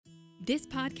This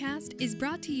podcast is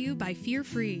brought to you by Fear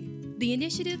Free, the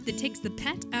initiative that takes the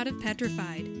pet out of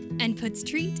petrified and puts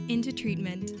treat into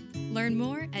treatment. Learn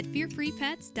more at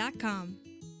fearfreepets.com.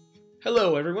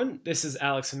 Hello, everyone. This is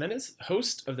Alex Jimenez,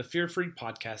 host of the Fear Free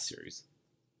podcast series.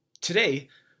 Today,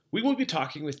 we will be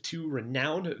talking with two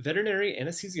renowned veterinary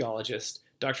anesthesiologists,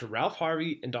 Dr. Ralph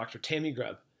Harvey and Dr. Tammy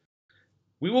Grubb.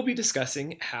 We will be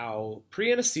discussing how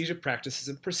pre-anesthesia practices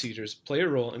and procedures play a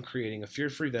role in creating a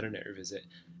fear-free veterinary visit,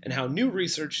 and how new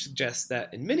research suggests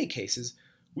that, in many cases,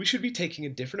 we should be taking a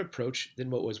different approach than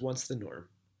what was once the norm.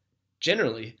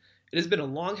 Generally, it has been a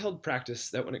long-held practice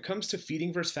that when it comes to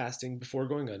feeding versus fasting before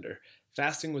going under,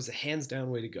 fasting was the hands-down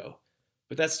way to go.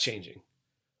 But that's changing.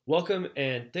 Welcome,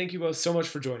 and thank you both so much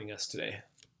for joining us today.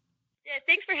 Yeah,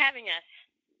 thanks for having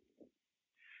us.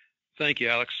 Thank you,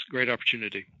 Alex. Great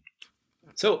opportunity.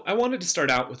 So I wanted to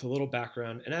start out with a little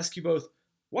background and ask you both,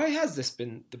 why has this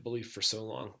been the belief for so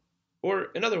long? Or,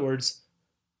 in other words,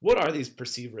 what are these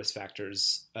perceived risk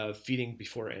factors of feeding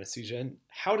before anesthesia, and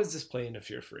how does this play into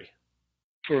fear-free?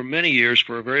 For many years,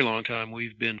 for a very long time,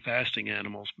 we've been fasting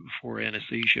animals before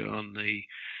anesthesia on the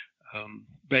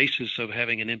basis of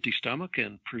having an empty stomach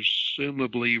and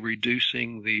presumably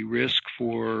reducing the risk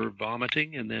for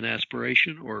vomiting and then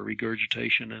aspiration, or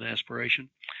regurgitation and aspiration.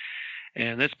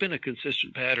 And that's been a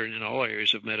consistent pattern in all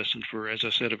areas of medicine for, as I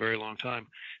said, a very long time,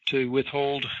 to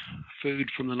withhold food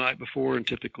from the night before and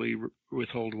typically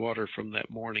withhold water from that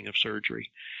morning of surgery.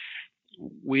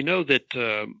 We know that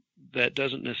that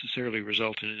doesn't necessarily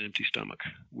result in an empty stomach.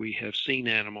 We have seen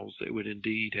animals that would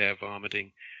indeed have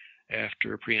vomiting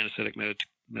after pre-anesthetic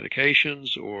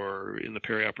medications or in the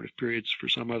perioperative periods for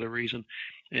some other reason,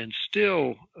 and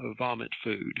still vomit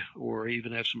food or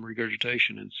even have some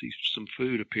regurgitation and see some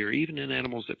food appear, even in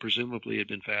animals that presumably had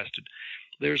been fasted.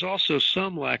 There's also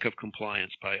some lack of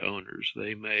compliance by owners.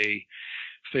 They may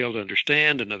fail to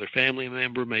understand, another family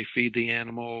member may feed the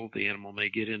animal may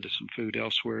get into some food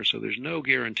elsewhere, so there's no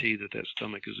guarantee that that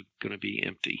stomach is going to be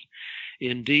empty.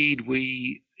 Indeed,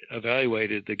 we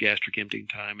evaluated the gastric emptying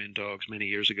time in dogs many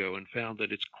years ago and found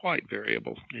that it's quite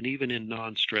variable. And even in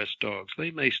non-stressed dogs,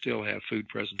 they may still have food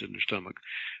present in their stomach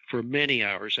for many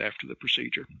hours after the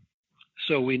procedure.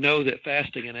 So we know that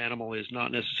fasting an animal is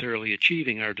not necessarily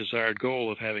achieving our desired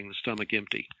goal of having the stomach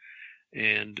empty,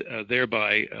 and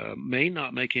thereby may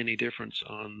not make any difference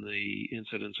on the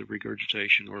incidence of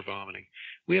regurgitation or vomiting.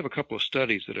 We have a couple of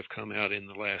studies that have come out in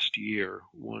the last year,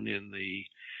 one in the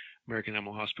American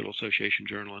Animal Hospital Association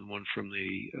Journal and one from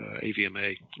the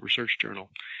AVMA Research Journal,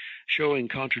 showing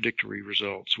contradictory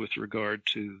results with regard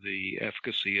to the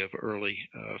efficacy of early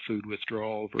food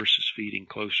withdrawal versus feeding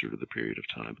closer to the period of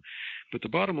time. But the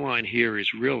bottom line here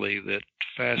is really that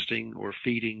fasting or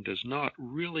feeding does not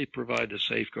really provide the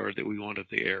safeguard that we want of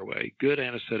the airway. Good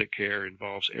anesthetic care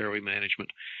involves airway management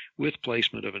with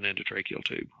placement of an endotracheal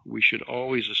tube. We should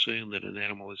always assume that an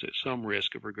animal is at some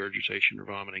risk of regurgitation or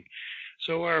vomiting.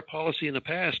 So our policy in the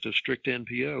past of strict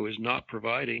NPO is not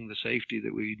providing the safety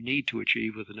that we need to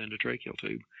achieve with an endotracheal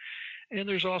tube. And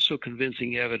there's also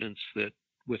convincing evidence that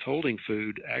withholding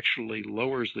food actually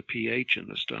lowers the pH in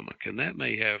the stomach, and that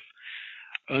may have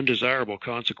undesirable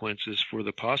consequences for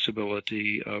the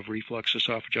possibility of reflux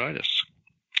esophagitis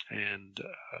and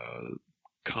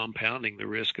compounding the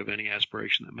risk of any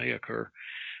aspiration that may occur.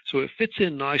 So it fits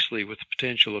in nicely with the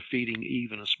potential of feeding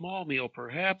even a small meal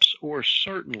perhaps, or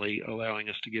certainly allowing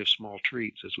us to give small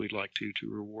treats as we'd like to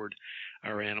reward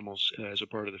our animals as a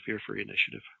part of the Fear Free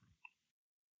initiative.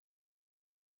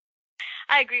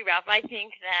 I agree, Ralph. I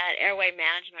think that airway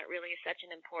management really is such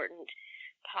an important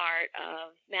part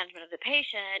of management of the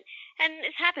patient, and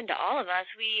it's happened to all of us.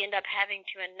 We end up having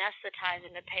to anesthetize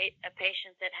a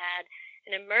patient that had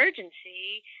an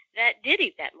emergency that did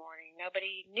eat that morning.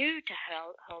 Nobody knew to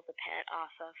hold the pet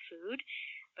off of food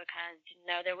because didn't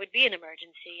know there would be an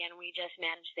emergency, and we just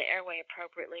managed the airway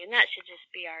appropriately, and that should just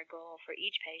be our goal for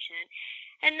each patient.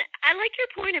 And I like your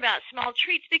point about small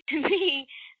treats, because to me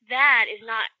that is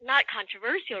not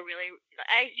controversial, really.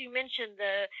 As you mentioned,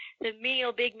 the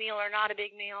meal, big meal or not a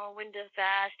big meal, when to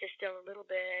fast is still a little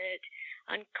bit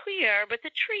unclear, but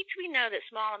the treats, we know that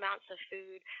small amounts of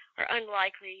food are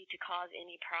unlikely to cause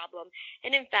any problem.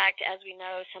 And in fact, as we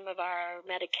know, some of our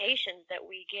medications that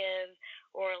we give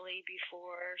orally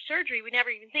before surgery, we never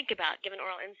even think about giving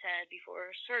oral NSAID before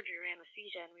surgery or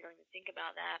anesthesia, and we don't even think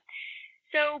about that.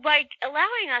 So by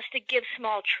allowing us to give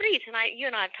small treats, and you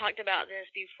and I have talked about this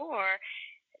before,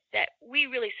 that we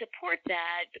really support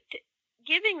that, but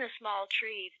giving the small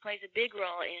treats plays a big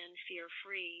role in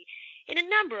fear-free in a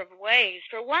number of ways.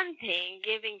 For one thing,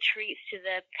 giving treats to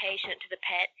the patient, to the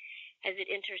pet, as it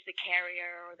enters the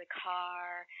carrier or the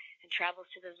car, and travels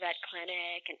to the vet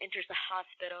clinic and enters the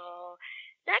hospital,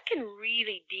 that can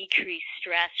really decrease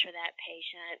stress for that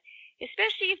patient,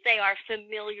 especially if they are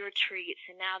familiar treats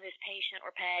and now this patient or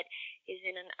pet is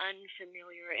in an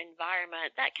unfamiliar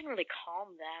environment. That can really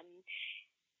calm them.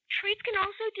 Treats can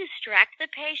also distract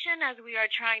the patient as we are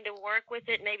trying to work with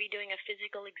it, maybe doing a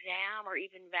physical exam or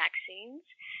even vaccines,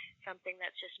 something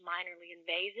that's just minorly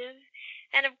invasive.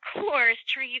 And of course,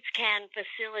 treats can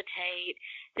facilitate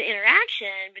the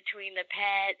interaction between the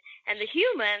pet and the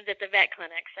humans at the vet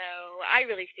clinic. So I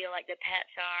really feel like the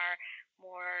pets are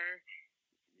more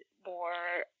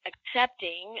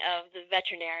accepting of the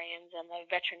veterinarians and the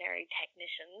veterinary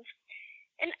technicians.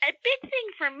 And a big thing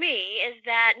for me is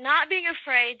that not being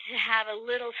afraid to have a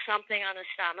little something on the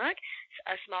stomach,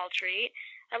 a small treat,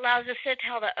 allows us to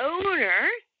tell the owner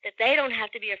that they don't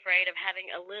have to be afraid of having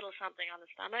a little something on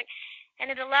the stomach. And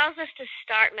it allows us to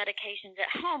start medications at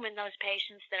home in those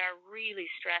patients that are really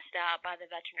stressed out by the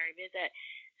veterinary visit.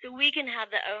 So we can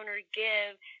have the owner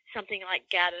give something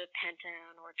like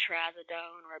gabapentin or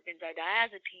trazodone or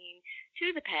benzodiazepine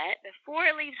to the pet before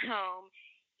it leaves home,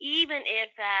 even if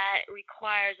that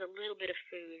requires a little bit of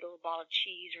food, a little ball of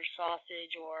cheese or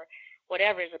sausage or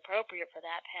whatever is appropriate for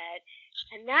that pet.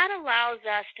 And that allows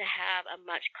us to have a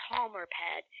much calmer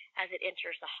pet as it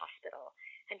enters the hospital.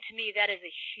 And to me, that is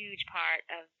a huge part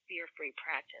of fear-free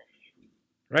practice.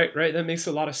 Right. That makes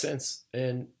a lot of sense.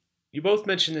 And you both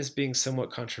mentioned this being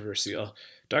somewhat controversial.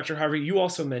 Dr. Harvey, you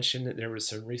also mentioned that there was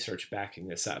some research backing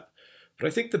this up. But I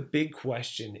think the big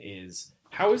question is,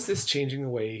 how is this changing the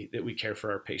way that we care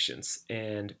for our patients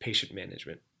and patient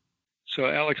management? So,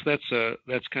 Alex, that's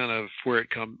kind of where it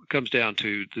comes down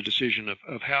to the decision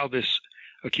of how this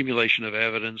accumulation of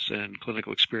evidence and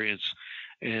clinical experience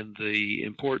and the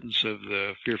importance of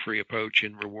the fear-free approach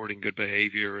in rewarding good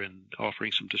behavior and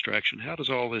offering some distraction. How does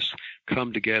all this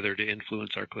come together to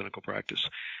influence our clinical practice?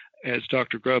 As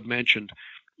Dr. Grubb mentioned,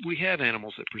 we have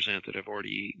animals that present that have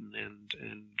already eaten,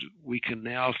 and we can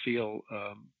now feel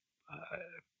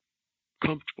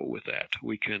comfortable with that.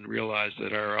 We can realize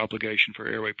that our obligation for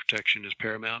airway protection is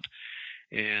paramount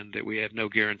and that we have no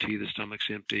guarantee the stomach's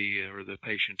empty or the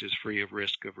patient is free of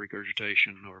risk of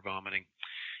regurgitation or vomiting,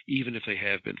 even if they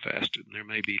have been fasted, and there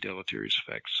may be deleterious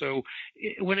effects. So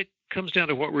when it comes down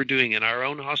to what we're doing in our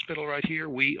own hospital right here,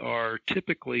 we are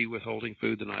typically withholding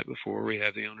food the night before. We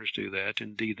have the owners do that.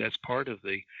 Indeed, that's part of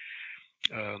the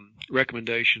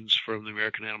recommendations from the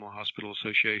American Animal Hospital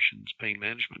Association's pain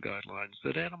management guidelines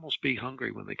that animals be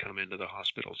hungry when they come into the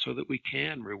hospital so that we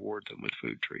can reward them with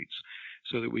food treats,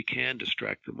 so that we can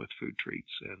distract them with food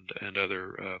treats and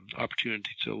other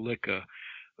opportunities to lick a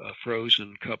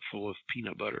frozen cup full of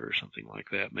peanut butter or something like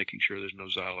that, making sure there's no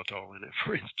xylitol in it,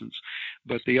 for instance.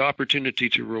 But the opportunity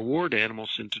to reward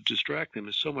animals and to distract them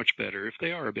is so much better if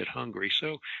they are a bit hungry.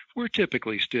 So we're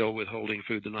typically still withholding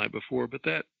food the night before, but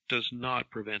that does not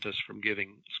prevent us from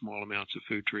giving small amounts of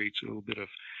food treats, a little bit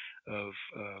of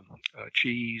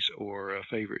cheese or a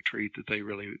favorite treat that they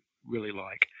really, really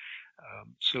like.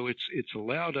 So it's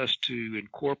allowed us to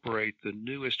incorporate the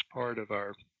newest part of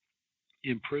our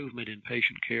improvement in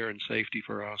patient care and safety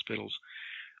for our hospitals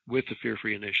with the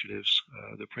fear-free initiatives,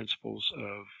 the principles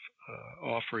of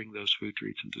offering those food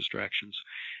treats and distractions,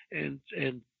 and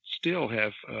still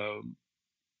have a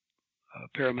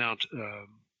paramount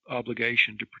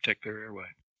obligation to protect their airway.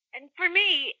 And for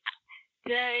me,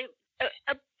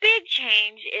 a big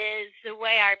change is the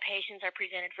way our patients are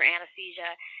presented for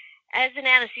anesthesia. As an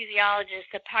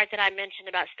anesthesiologist, the part that I mentioned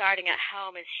about starting at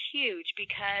home is huge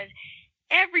because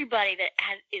everybody that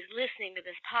is listening to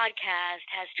this podcast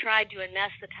has tried to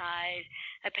anesthetize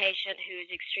a patient who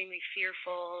is extremely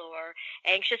fearful or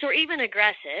anxious or even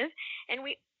aggressive. And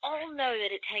we all know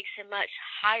that it takes a much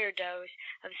higher dose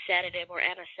of sedative or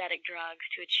anesthetic drugs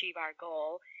to achieve our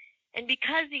goal. And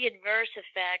because the adverse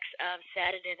effects of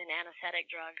sedative and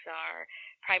anesthetic drugs are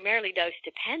primarily dose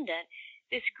dependent,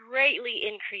 this greatly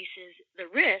increases the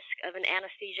risk of an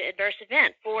anesthesia adverse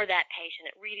event for that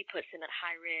patient. It really puts them at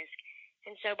high risk.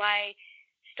 And so by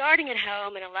starting at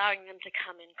home and allowing them to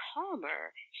come in calmer,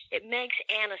 it makes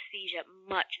anesthesia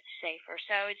much safer.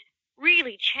 So it's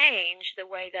really changed the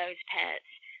way those pets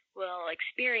will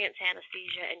experience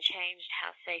anesthesia and changed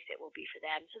how safe it will be for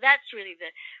them. So that's really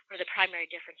where the primary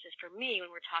difference is for me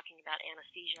when we're talking about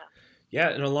anesthesia.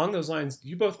 Yeah, and along those lines,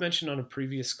 you both mentioned on a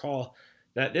previous call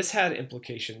that this had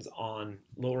implications on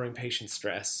lowering patient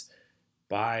stress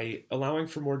by allowing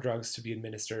for more drugs to be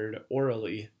administered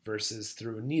orally versus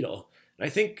through a needle. And I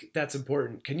think that's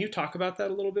important. Can you talk about that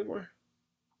a little bit more?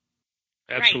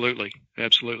 Absolutely.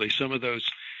 Absolutely. Some of those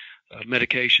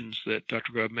medications that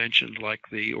Dr. Grubb mentioned, like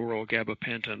the oral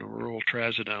gabapentin or oral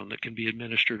trazodone, that can be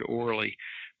administered orally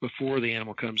before the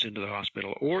animal comes into the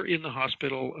hospital, or in the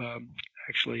hospital,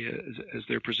 actually, as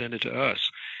they're presented to us,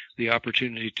 the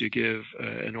opportunity to give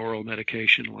an oral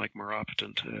medication like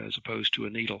meropitant as opposed to a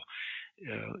needle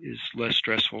is less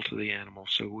stressful to the animal.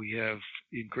 So we have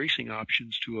increasing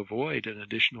options to avoid an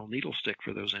additional needle stick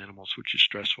for those animals, which is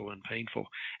stressful and painful,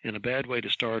 and a bad way to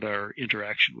start our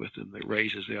interaction with them that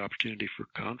raises the opportunity for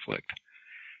conflict.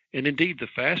 And indeed, the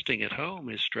fasting at home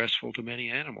is stressful to many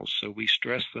animals, so we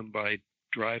stress them by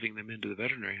driving them into the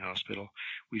veterinary hospital.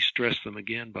 We stress them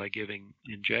again by giving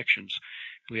injections.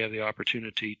 We have the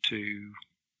opportunity to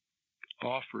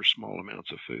offer small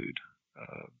amounts of food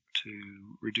to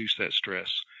reduce that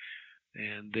stress,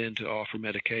 and then to offer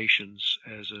medications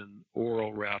as an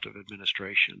oral route of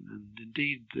administration. And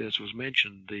indeed, as was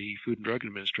mentioned, the Food and Drug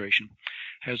Administration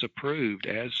has approved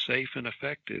as safe and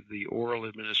effective the oral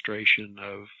administration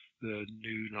of the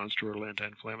new nonsteroidal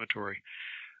anti-inflammatory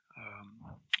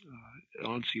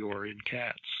Onsior in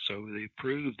cats. So they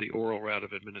approved the oral route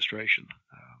of administration.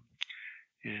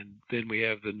 And then we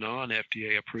have the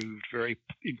non-FDA approved, very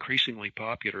increasingly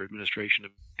popular administration of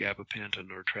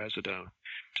gabapentin or trazodone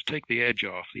to take the edge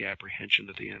off the apprehension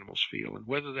that the animals feel. And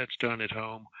whether that's done at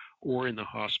home or in the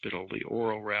hospital, the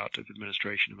oral route of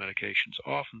administration of medications,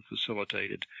 often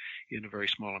facilitated in a very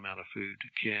small amount of food,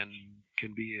 can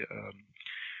be a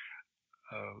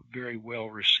very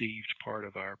well-received part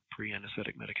of our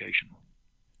pre-anesthetic medication.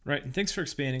 Right, and thanks for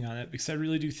expanding on that, because I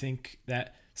really do think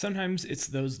that sometimes it's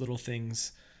those little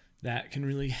things that can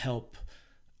really help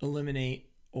eliminate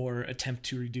or attempt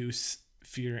to reduce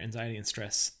fear, anxiety, and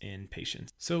stress in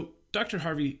patients. So, Dr.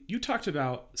 Harvey, you talked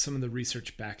about some of the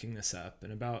research backing this up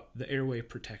and about the airway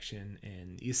protection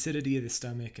and the acidity of the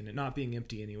stomach and it not being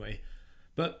empty anyway.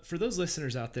 But for those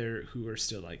listeners out there who are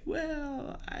still like,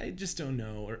 well, I just don't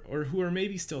know, or who are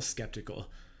maybe still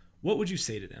skeptical, what would you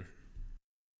say to them?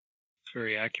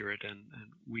 Very accurate, and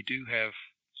we do have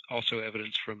also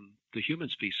evidence from the human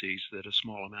species that a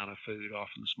small amount of food,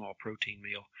 often a small protein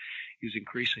meal, is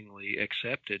increasingly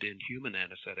accepted in human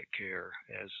anesthetic care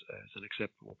as an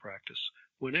acceptable practice.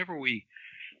 Whenever we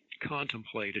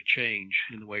contemplate a change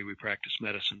in the way we practice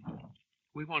medicine,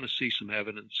 we want to see some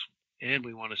evidence and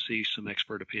we want to see some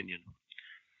expert opinion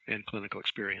and clinical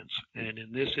experience. And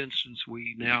in this instance,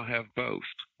 we now have both.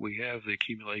 We have the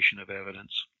accumulation of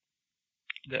evidence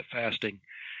that fasting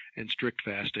and strict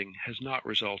fasting has not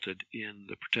resulted in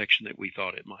the protection that we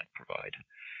thought it might provide.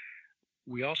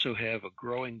 We also have a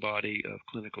growing body of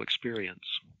clinical experience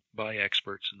by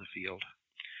experts in the field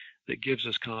that gives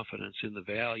us confidence in the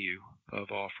value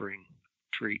of offering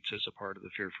treats as a part of the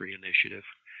Fear-Free initiative,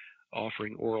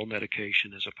 offering oral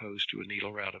medication as opposed to a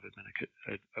needle route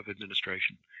of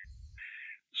administration.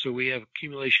 So we have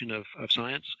accumulation of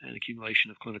science and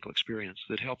accumulation of clinical experience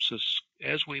that helps us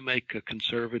as we make a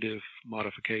conservative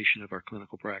modification of our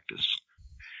clinical practice.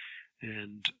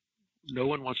 And no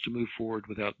one wants to move forward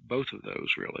without both of those,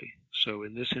 really. So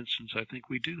in this instance, I think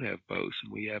we do have both,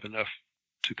 and we have enough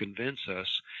to convince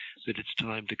us that it's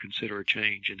time to consider a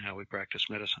change in how we practice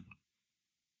medicine.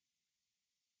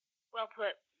 Well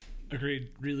put. Agreed.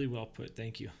 Really well put.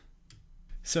 Thank you.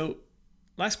 So,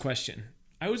 last question.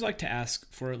 I always like to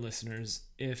ask for our listeners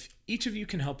if each of you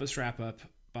can help us wrap up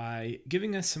by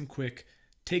giving us some quick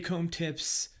take-home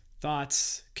tips,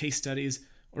 thoughts, case studies,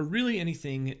 or really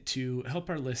anything to help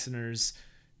our listeners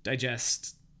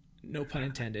digest, no pun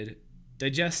intended,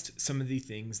 digest some of the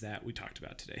things that we talked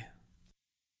about today.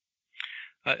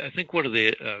 I think one of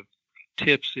the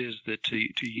tips is that to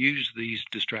use these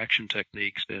distraction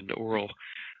techniques and oral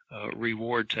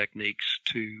reward techniques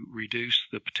to reduce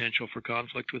the potential for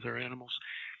conflict with our animals.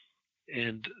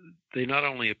 And they not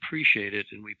only appreciate it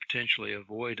and we potentially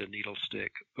avoid a needle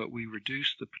stick, but we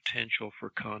reduce the potential for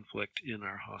conflict in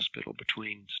our hospital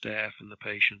between staff and the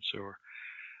patients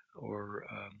or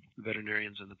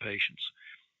veterinarians and the patients.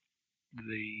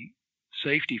 The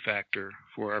safety factor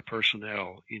for our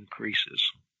personnel increases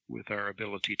with our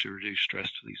ability to reduce stress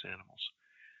to these animals.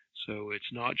 So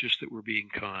it's not just that we're being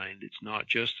kind. It's not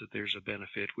just that there's a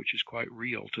benefit, which is quite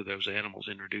real to those animals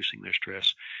in reducing their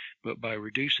stress. But by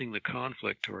reducing the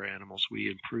conflict to our animals,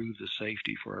 we improve the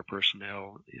safety for our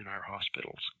personnel in our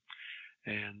hospitals.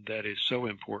 And that is so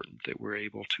important that we're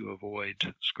able to avoid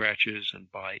scratches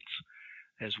and bites,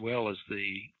 as well as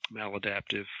the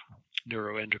maladaptive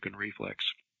neuroendocrine reflex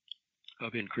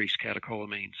of increased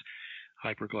catecholamines,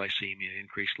 hyperglycemia,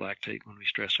 increased lactate when we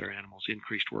stress our animals,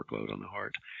 increased workload on the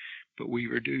heart. But we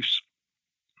reduce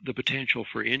the potential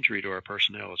for injury to our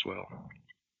personnel as well.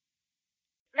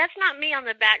 That's not me on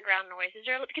the background noise.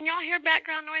 Can y'all hear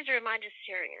background noise, or am I just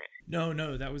hearing it?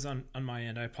 No, that was on my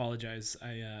end. I apologize.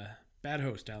 Bad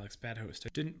host, Alex, bad host. I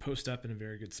didn't post up in a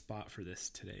very good spot for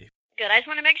this today. Good. I just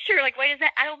want to make sure. Like, wait, is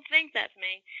that? I don't think that's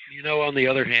me. You know, on the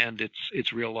other hand,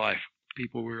 it's real life.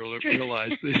 People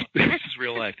realize this is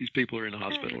real life. These people are in a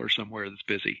hospital or somewhere that's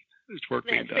busy. There's work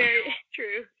being done. Very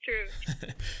true.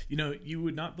 You know, you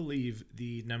would not believe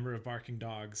the number of barking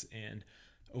dogs and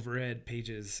overhead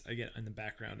pages I get in the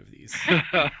background of these.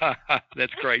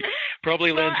 That's great.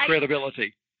 Probably lends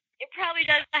credibility. It probably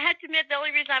does. I had to admit, the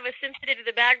only reason I was sensitive to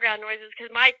the background noise is because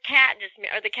my cat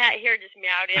the cat here just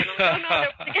meowed in. I'm like, oh no,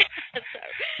 there was a cat.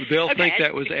 So, they'll think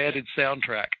that was added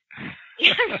soundtrack.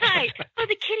 Yeah, right. Oh,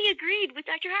 the kitty agreed with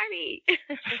Dr. Harvey.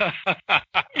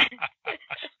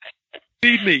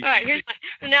 Feed me. All right,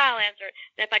 now I'll answer it.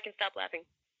 If I can stop laughing.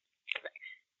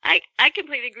 I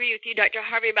completely agree with you, Dr.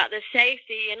 Harvey, about the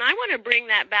safety, and I want to bring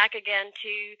that back again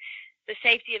to the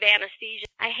safety of anesthesia.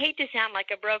 I hate to sound like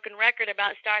a broken record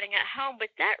about starting at home, but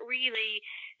that really,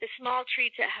 the small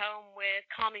treats at home with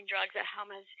calming drugs at home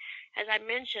has, as I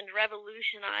mentioned,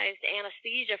 revolutionized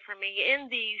anesthesia for me in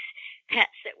these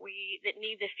pets that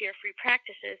need the fear-free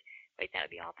practices. Wait, that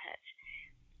would be all pets.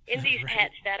 In these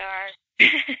pets that are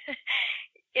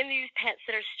in these pets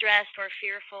that are stressed or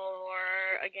fearful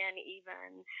or, again,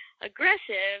 even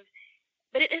aggressive.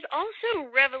 But it has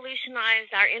also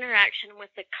revolutionized our interaction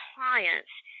with the clients,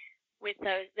 with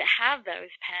those that have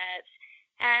those pets.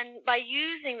 And by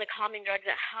using the calming drugs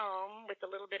at home with a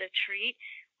little bit of treat,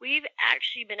 we've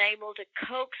actually been able to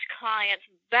coax clients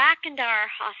back into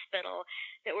our hospital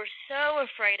that were so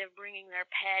afraid of bringing their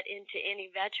pet into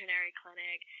any veterinary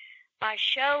clinic by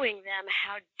showing them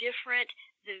how different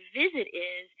the visit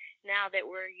is now that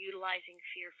we're utilizing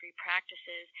fear-free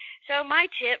practices. So my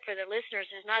tip for the listeners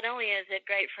is not only is it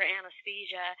great for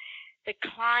anesthesia, the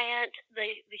client,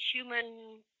 the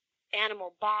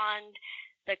human-animal bond,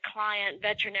 the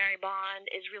client-veterinary bond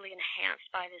is really enhanced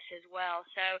by this as well.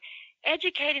 So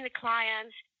educating the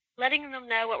clients, letting them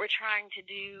know what we're trying to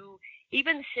do,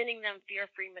 even sending them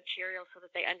fear-free material so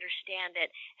that they understand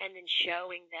it, and then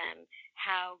showing them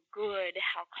how good,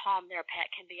 how calm their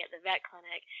pet can be at the vet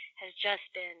clinic has just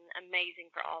been amazing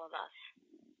for all of us.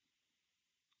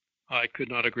 I could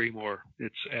not agree more.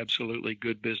 It's absolutely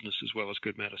good business as well as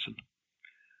good medicine.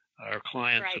 Our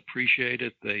clients appreciate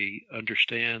it. They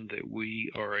understand that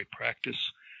we are a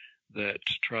practice that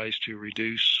tries to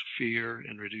reduce fear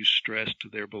and reduce stress to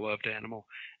their beloved animal,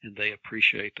 and they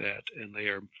appreciate that, and they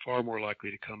are far more likely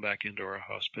to come back into our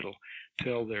hospital,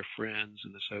 tell their friends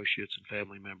and associates and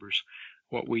family members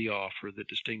what we offer that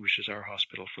distinguishes our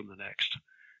hospital from the next.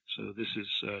 So this is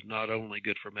not only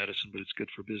good for medicine, but it's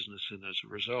good for business, and as a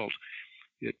result,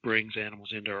 it brings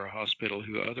animals into our hospital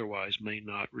who otherwise may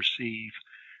not receive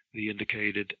the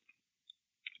indicated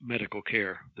medical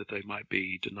care that they might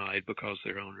be denied because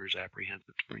their owner is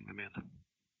apprehensive to bring them in.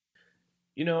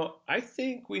 You know, I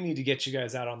think we need to get you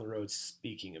guys out on the road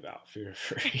speaking about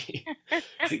fear-free.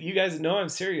 So you guys know I'm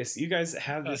serious. You guys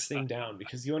have this thing down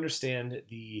because you understand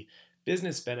the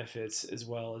business benefits as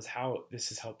well as how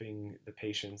this is helping the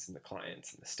patients and the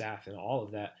clients and the staff and all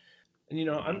of that. And, you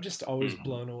know, I'm just always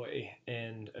blown away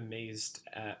and amazed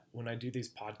at when I do these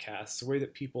podcasts, the way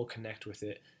that people connect with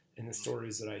it and the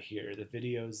stories that I hear, the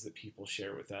videos that people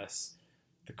share with us,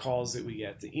 the calls that we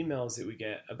get, the emails that we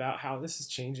get about how this is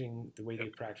changing the way they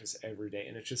practice every day.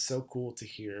 And it's just so cool to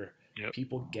hear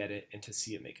people get it and to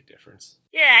see it make a difference.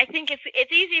 Yeah, I think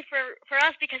it's easy for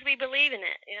us because we believe in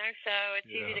it, you know, so it's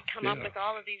easy to come up with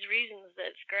all of these reasons.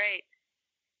 That's great.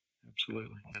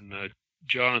 Absolutely. And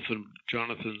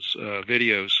Jonathan's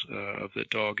videos of the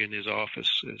dog in his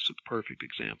office is a perfect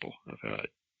example of how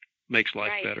it makes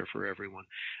life better for everyone.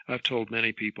 I've told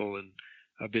many people, and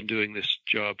I've been doing this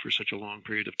job for such a long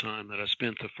period of time, that I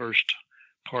spent the first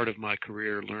part of my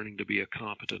career learning to be a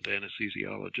competent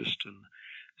anesthesiologist, and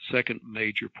second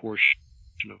major portion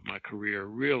of my career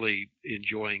really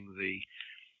enjoying the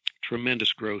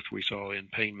tremendous growth we saw in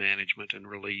pain management and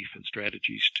relief and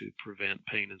strategies to prevent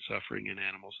pain and suffering in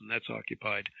animals. And that's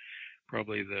occupied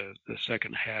probably the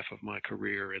second half of my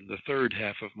career. And the third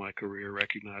half of my career,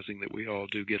 recognizing that we all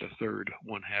do get a third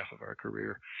one half of our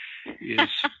career,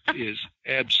 is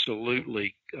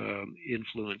absolutely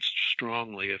influenced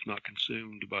strongly, if not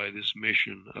consumed, by this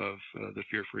mission of the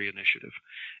Fear-Free Initiative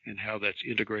and how that's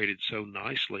integrated so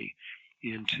nicely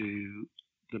into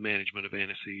the management of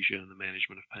anesthesia and the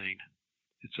management of pain.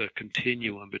 It's a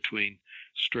continuum between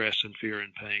stress and fear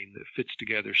and pain that fits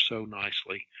together so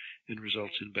nicely and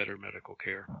results in better medical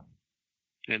care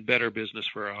and better business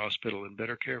for our hospital and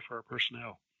better care for our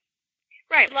personnel.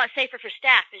 Right, a lot safer for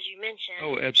staff, as you mentioned.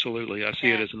 Oh, absolutely. I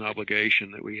see it as an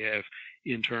obligation that we have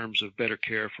in terms of better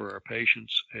care for our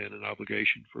patients and an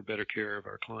obligation for better care of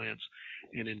our clients,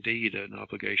 and indeed an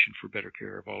obligation for better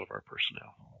care of all of our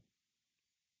personnel.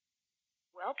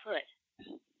 Well put.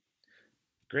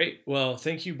 Great. Well,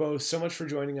 thank you both so much for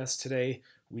joining us today.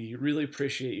 We really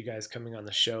appreciate you guys coming on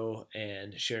the show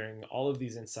and sharing all of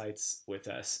these insights with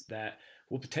us that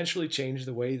will potentially change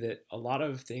the way that a lot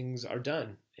of things are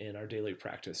done in our daily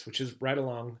practice, which is right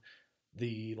along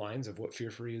the lines of what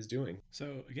Fear Free is doing.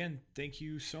 So again, thank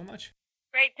you so much.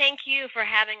 Great. Thank you for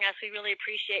having us. We really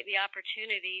appreciate the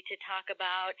opportunity to talk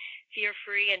about Fear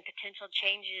Free and potential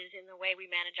changes in the way we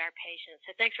manage our patients.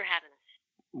 So thanks for having us.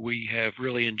 We have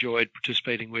really enjoyed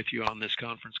participating with you on this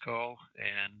conference call,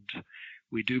 and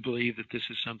we do believe that this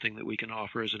is something that we can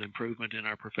offer as an improvement in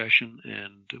our profession,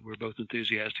 and we're both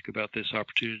enthusiastic about this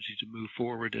opportunity to move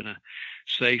forward in a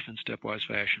safe and stepwise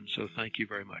fashion. So thank you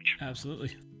very much.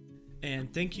 Absolutely.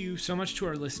 And thank you so much to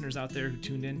our listeners out there who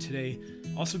tuned in today.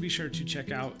 Also be sure to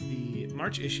check out the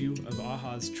March issue of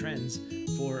AAHA's Trends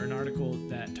for an article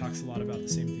that talks a lot about the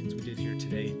same things we did here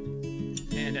today.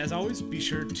 And as always, be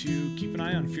sure to keep an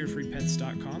eye on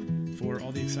fearfreepets.com for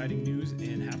all the exciting news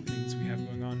and happenings we have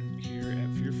going on here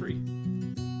at Fear Free.